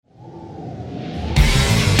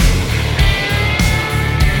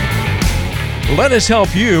Let us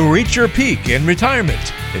help you reach your peak in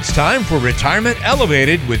retirement. It's time for Retirement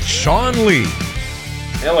Elevated with Sean Lee.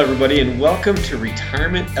 Hello, everybody, and welcome to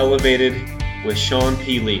Retirement Elevated with Sean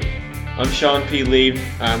P. Lee. I'm Sean P. Lee.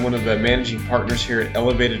 I'm one of the managing partners here at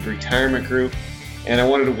Elevated Retirement Group, and I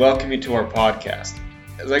wanted to welcome you to our podcast.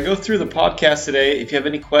 As I go through the podcast today, if you have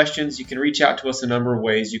any questions, you can reach out to us a number of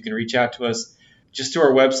ways. You can reach out to us just through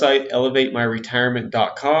our website,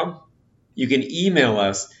 elevatemyretirement.com. You can email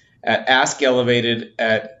us at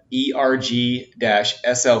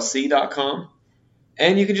askelevated@erg-slc.com.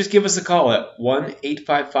 And you can just give us a call at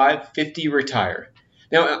 1-855-50-RETIRE.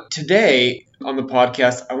 Now, today on the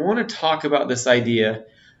podcast, I want to talk about this idea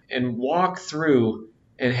and walk through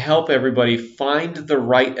and help everybody find the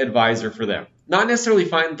right advisor for them. Not necessarily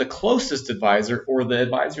find the closest advisor or the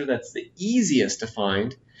advisor that's the easiest to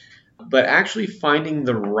find, but actually finding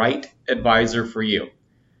the right advisor for you.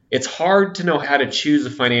 It's hard to know how to choose a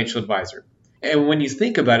financial advisor. And when you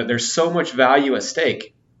think about it, there's so much value at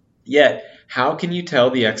stake. Yet, how can you tell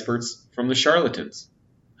the experts from the charlatans?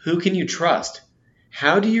 Who can you trust?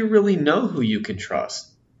 How do you really know who you can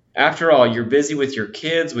trust? After all, you're busy with your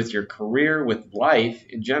kids, with your career, with life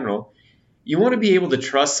in general. You want to be able to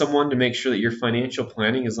trust someone to make sure that your financial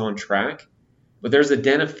planning is on track. But there's a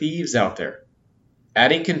den of thieves out there.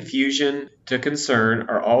 Adding confusion to concern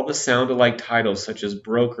are all the sound-alike titles such as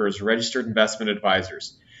brokers, registered investment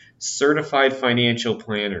advisors, certified financial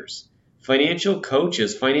planners, financial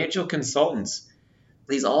coaches, financial consultants.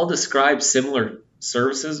 These all describe similar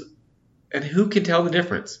services, and who can tell the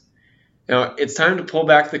difference? Now, it's time to pull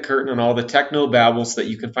back the curtain on all the techno-babble so that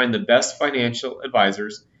you can find the best financial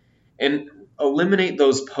advisors and eliminate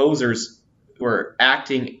those posers who are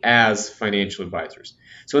acting as financial advisors.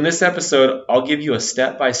 So in this episode, I'll give you a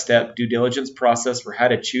step-by-step due diligence process for how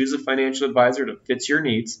to choose a financial advisor that fits your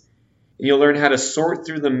needs. And you'll learn how to sort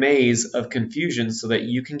through the maze of confusion so that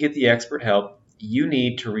you can get the expert help you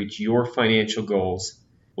need to reach your financial goals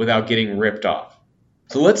without getting ripped off.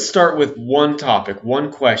 So let's start with one topic,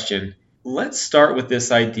 one question. Let's start with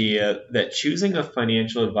this idea that choosing a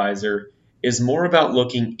financial advisor is more about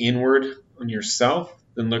looking inward on yourself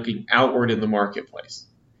than looking outward in the marketplace.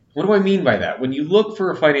 What do I mean by that? When you look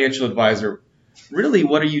for a financial advisor, really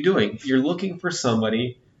what are you doing? You're looking for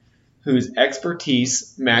somebody whose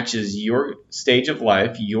expertise matches your stage of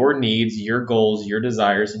life, your needs, your goals, your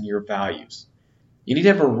desires, and your values. You need to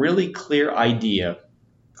have a really clear idea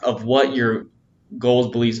of what your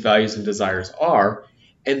goals, beliefs, values, and desires are,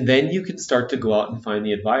 and then you can start to go out and find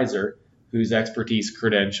the advisor whose expertise,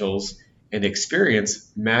 credentials, and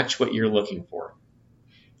experience match what you're looking for.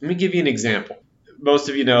 Let me give you an example. Most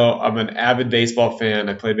of you know I'm an avid baseball fan.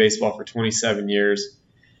 I played baseball for 27 years.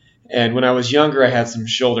 And when I was younger, I had some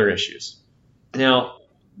shoulder issues. Now,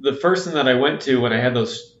 the person that I went to when I had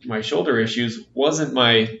my shoulder issues wasn't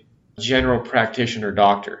my general practitioner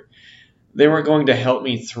doctor. They weren't going to help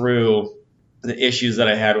me through the issues that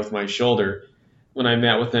I had with my shoulder. When I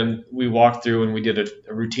met with them, we walked through and we did a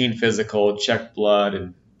routine physical, checked blood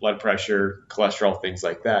and blood pressure, cholesterol, things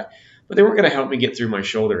like that. But they weren't going to help me get through my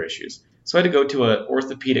shoulder issues. So I had to go to an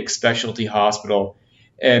orthopedic specialty hospital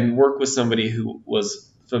and work with somebody who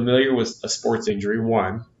was familiar with a sports injury,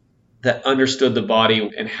 one, that understood the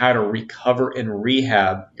body and how to recover and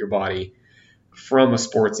rehab your body from a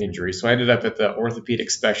sports injury. So I ended up at the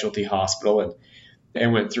orthopedic specialty hospital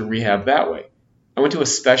and went through rehab that way. I went to a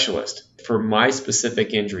specialist for my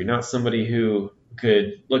specific injury, not somebody who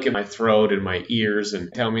could look at my throat and my ears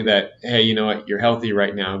and tell me that, hey, you know what, you're healthy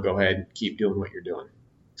right now, go ahead and keep doing what you're doing.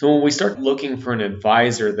 So when we start looking for an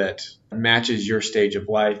advisor that matches your stage of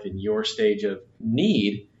life and your stage of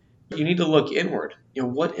need, you need to look inward. You know,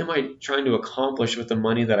 what am I trying to accomplish with the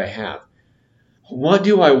money that I have? What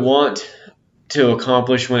do I want to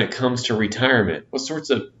accomplish when it comes to retirement? What sorts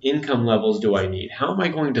of income levels do I need? How am I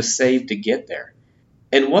going to save to get there?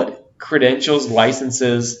 And what credentials,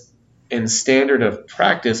 licenses, and standard of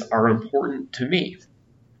practice are important to me?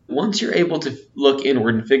 Once you're able to look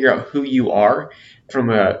inward and figure out who you are from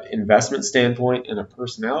an investment standpoint and a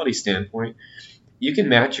personality standpoint, you can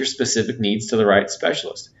match your specific needs to the right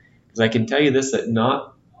specialist. Because I can tell you this, that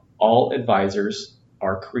not all advisors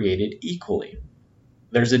are created equally.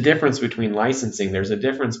 There's a difference between licensing. There's a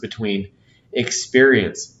difference between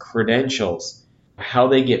experience, credentials, how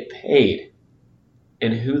they get paid,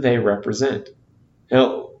 and who they represent.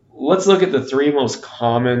 Now, let's look at the three most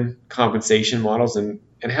common compensation models and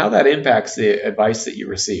how that impacts the advice that you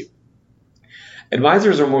receive.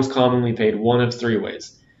 Advisors are most commonly paid one of three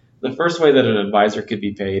ways. The first way that an advisor could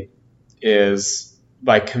be paid is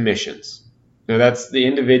by commissions. Now, that's the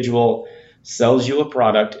individual sells you a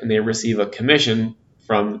product and they receive a commission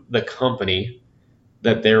from the company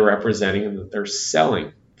that they're representing and that they're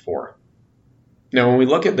selling for. Now, when we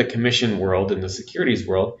look at the commission world and the securities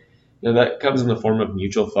world, that comes in the form of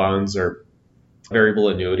mutual funds or variable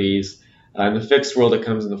annuities. In the fixed world, it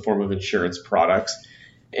comes in the form of insurance products.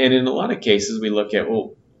 And in a lot of cases, we look at,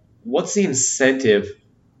 well, what's the incentive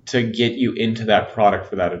to get you into that product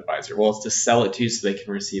for that advisor? Well, it's to sell it to you so they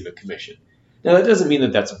can receive a commission. Now, that doesn't mean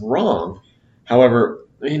that that's wrong. However,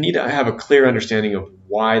 you need to have a clear understanding of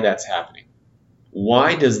why that's happening.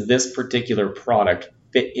 Why does this particular product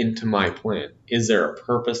fit into my plan? Is there a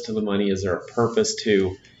purpose to the money? Is there a purpose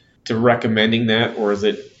to recommending that, or is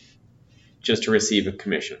it just to receive a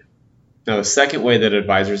commission? Now, the second way that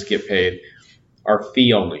advisors get paid are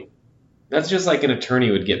fee only. That's just like an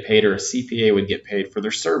attorney would get paid or a CPA would get paid for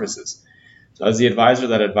their services. So as the advisor,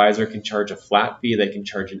 that advisor can charge a flat fee. They can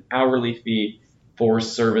charge an hourly fee for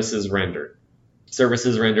services rendered.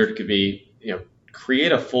 Services rendered could be,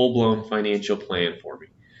 create a full-blown financial plan for me.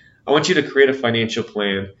 I want you to create a financial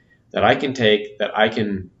plan that I can take, that I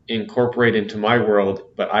can incorporate into my world,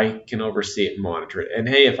 but I can oversee it and monitor it. And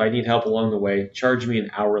hey, if I need help along the way, charge me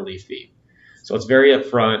an hourly fee. So it's very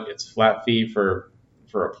upfront. It's flat fee for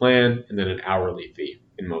a plan and then an hourly fee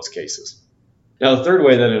in most cases. Now, the third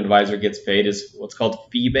way that an advisor gets paid is what's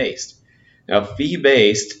called fee-based. Now,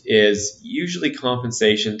 fee-based is usually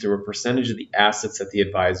compensation through a percentage of the assets that the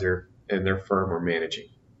advisor and their firm are managing.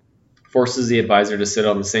 Forces the advisor to sit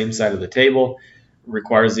on the same side of the table,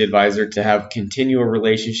 requires the advisor to have continual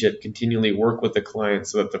relationship, continually work with the client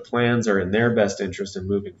so that the plans are in their best interest in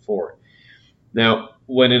moving forward. Now,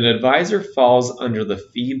 when an advisor falls under the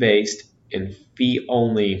fee-based and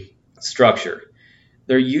fee-only structure,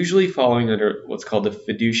 they're usually falling under what's called the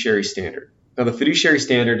fiduciary standard. Now, the fiduciary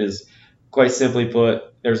standard is, quite simply put,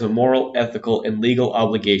 there's a moral, ethical, and legal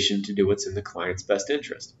obligation to do what's in the client's best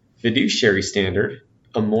interest. Fiduciary standard,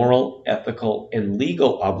 a moral, ethical, and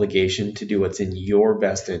legal obligation to do what's in your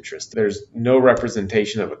best interest. There's no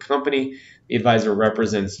representation of a company. The advisor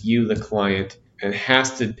represents you, the client, and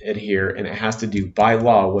has to adhere and it has to do by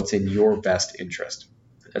law what's in your best interest.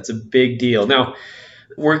 That's a big deal. Now,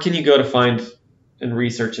 where can you go to find and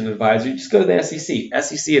research an advisor? You just go to the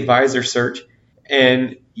SEC Advisor Search,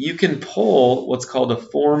 and you can pull what's called a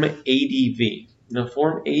Form ADV. Now,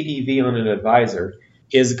 Form ADV on an advisor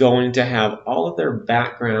is going to have all of their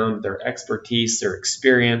background, their expertise, their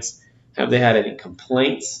experience, have they had any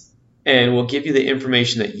complaints, and will give you the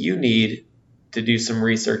information that you need to do some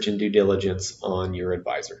research and due diligence on your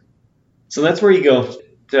advisor. So that's where you go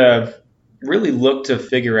to really look to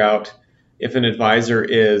figure out if an advisor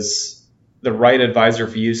is the right advisor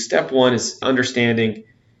for you. Step one is understanding,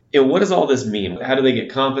 what does all this mean? How do they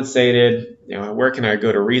get compensated? Where can I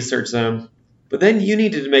go to research them? But then you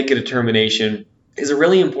need to make a determination, is it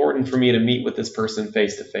really important for me to meet with this person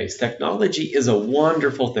face to face? Technology is a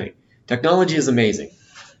wonderful thing. Technology is amazing.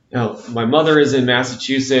 Now, my mother is in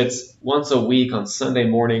Massachusetts once a week on Sunday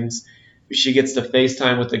mornings. She gets to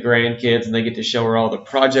FaceTime with the grandkids, and they get to show her all the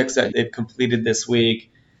projects that they've completed this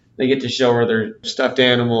week. They get to show her their stuffed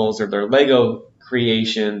animals or their Lego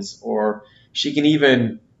creations, or she can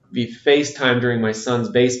even be FaceTime during my son's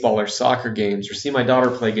baseball or soccer games, or see my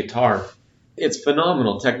daughter play guitar. It's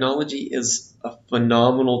phenomenal. Technology is a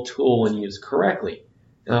phenomenal tool when used correctly.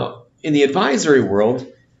 Now, in the advisory world,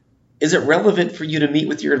 is it relevant for you to meet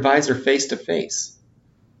with your advisor face to face?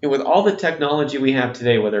 And with all the technology we have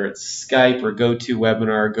today, whether it's Skype or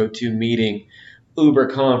GoToWebinar, GoToMeeting, Uber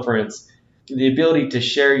Conference, the ability to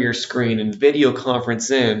share your screen and video conference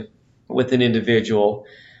in with an individual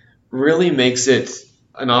really makes it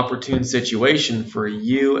an opportune situation for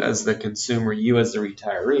you as the consumer, you as the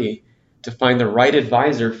retiree, to find the right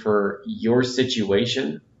advisor for your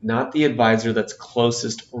situation, not the advisor that's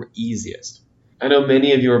closest or easiest. I know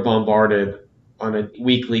many of you are bombarded on a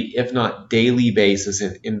weekly, if not daily basis,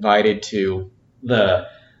 and invited to the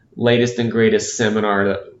latest and greatest seminar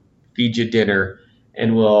that feeds you dinner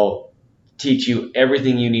and will teach you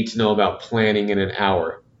everything you need to know about planning in an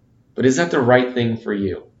hour. But is that the right thing for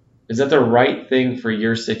you? Is that the right thing for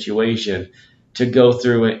your situation to go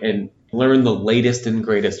through and learn the latest and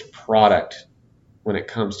greatest product when it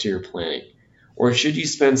comes to your planning? Or should you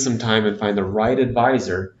spend some time and find the right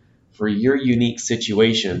advisor for your unique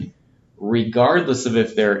situation, regardless of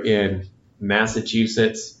if they're in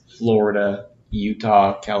Massachusetts, Florida,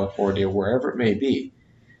 Utah, California, wherever it may be?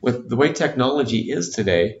 With the way technology is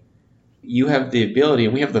today, you have the ability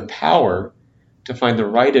and we have the power to find the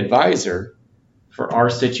right advisor for our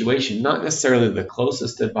situation, not necessarily the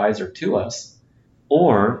closest advisor to us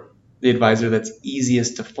or the advisor that's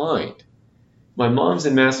easiest to find. My mom's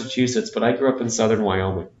in Massachusetts, but I grew up in southern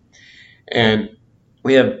Wyoming. And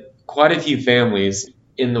We have quite a few families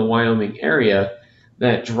in the Wyoming area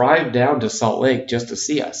that drive down to Salt Lake just to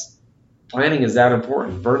see us. Planning is that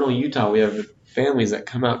important. Vernal, Utah, we have families that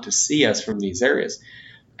come out to see us from these areas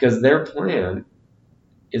because their plan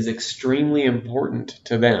is extremely important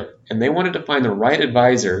to them. And they wanted to find the right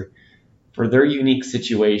advisor for their unique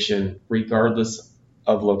situation, regardless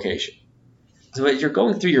of location. So as you're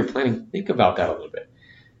going through your planning, think about that a little bit.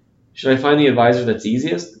 Should I find the advisor that's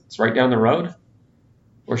easiest? It's right down the road?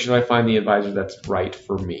 Or should I find the advisor that's right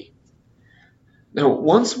for me? Now,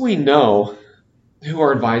 once we know who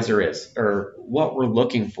our advisor is or what we're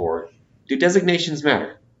looking for, do designations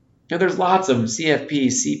matter? Now, there's lots of them: CFP,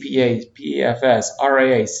 CPA, PFS,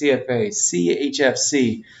 RIA, CFA,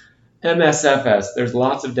 CHFC, MSFS. There's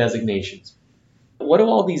lots of designations. What do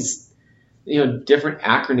all these different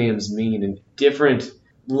acronyms mean and different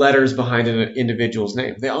letters behind an individual's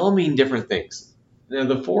name? They all mean different things. Now,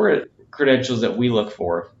 the 4 credentials that we look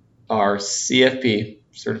for are CFP,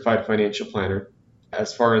 Certified Financial Planner.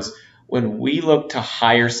 As far as when we look to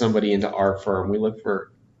hire somebody into our firm, we look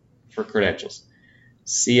for credentials.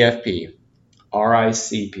 CFP,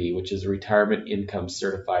 RICP, which is Retirement Income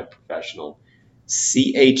Certified Professional,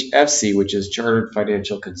 CHFC, which is Chartered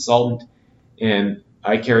Financial Consultant, and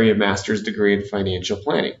I carry a master's degree in financial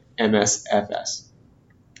planning, MSFS.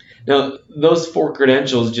 Now, those 4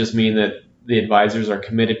 credentials just mean that the advisors are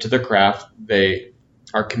committed to their craft. They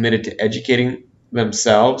are committed to educating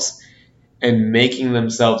themselves and making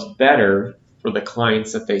themselves better for the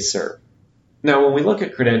clients that they serve. Now, when we look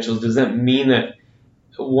at credentials, does that mean that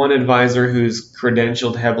one advisor who's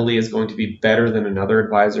credentialed heavily is going to be better than another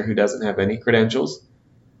advisor who doesn't have any credentials?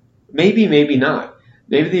 Maybe, maybe not.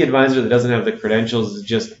 Maybe the advisor that doesn't have the credentials is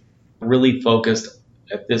just really focused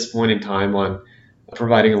at this point in time on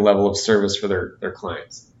providing a level of service for their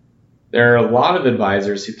clients. There are a lot of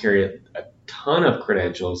advisors who carry a ton of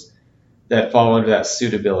credentials that fall under that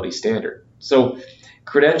suitability standard. So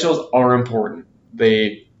credentials are important.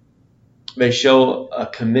 They show a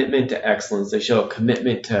commitment to excellence. They show a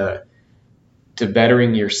commitment to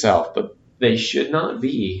bettering yourself, but they should not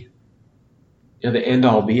be the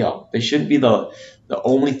end-all be-all. They shouldn't be the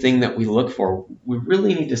only thing that we look for. We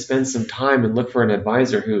really need to spend some time and look for an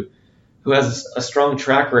advisor who has a strong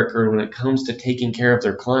track record when it comes to taking care of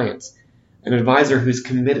their clients, an advisor who's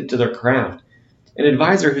committed to their craft, an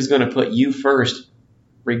advisor who's going to put you first,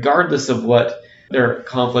 regardless of what their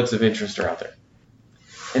conflicts of interest are out there,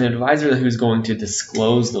 an advisor who's going to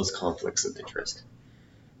disclose those conflicts of interest.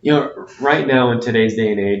 Right now in today's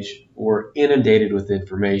day and age, we're inundated with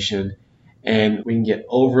information, and we can get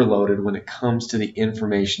overloaded when it comes to the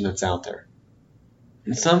information that's out there.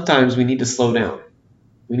 And sometimes we need to slow down.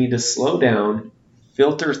 We need to slow down,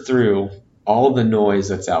 filter through all the noise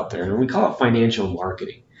that's out there. And we call it financial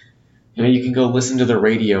marketing. You can go listen to the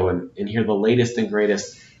radio and hear the latest and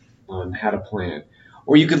greatest on how to plan.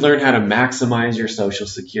 Or you could learn how to maximize your Social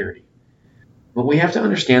Security. But we have to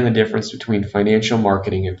understand the difference between financial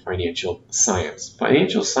marketing and financial science.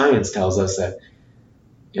 Financial science tells us that,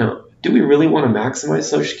 do we really want to maximize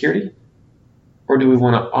Social Security? Or do we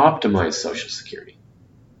want to optimize Social Security?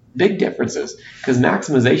 Big differences, because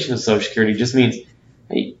maximization of Social Security just means,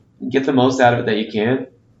 hey, get the most out of it that you can,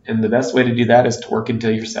 and the best way to do that is to work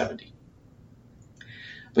until you're 70.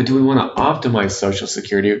 But do we want to optimize Social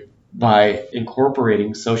Security by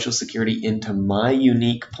incorporating Social Security into my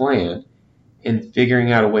unique plan and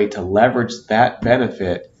figuring out a way to leverage that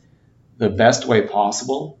benefit the best way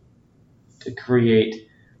possible to create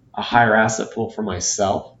a higher asset pool for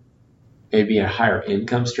myself, maybe a higher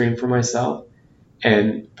income stream for myself,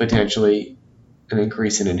 and potentially an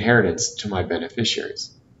increase in inheritance to my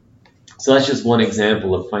beneficiaries? So that's just one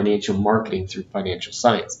example of financial marketing through financial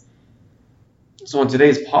science. So on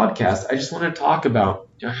today's podcast, I just want to talk about,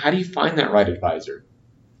 how do you find that right advisor?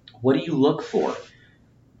 What do you look for?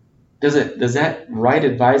 Does that right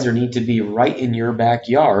advisor need to be right in your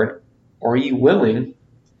backyard, or are you willing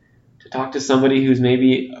to talk to somebody who's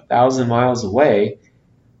maybe 1,000 miles away,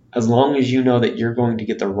 as long as you know that you're going to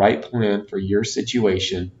get the right plan for your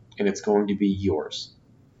situation and it's going to be yours?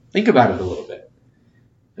 Think about it a little bit.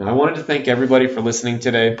 Now, I wanted to thank everybody for listening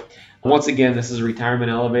today. Once again, this is Retirement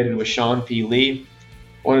Elevated with Sean P. Lee.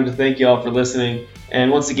 I wanted to thank you all for listening. And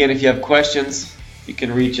once again, if you have questions, you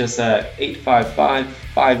can reach us at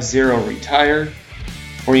 855-50-RETIRE,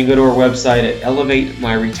 or you can go to our website at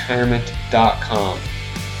elevatemyretirement.com.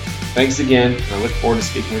 Thanks again, and I look forward to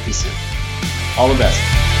speaking with you soon. All the best.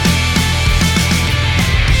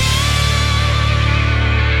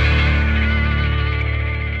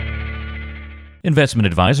 Investment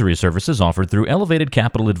advisory services offered through Elevated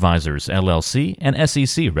Capital Advisors, LLC, an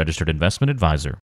SEC registered investment advisor.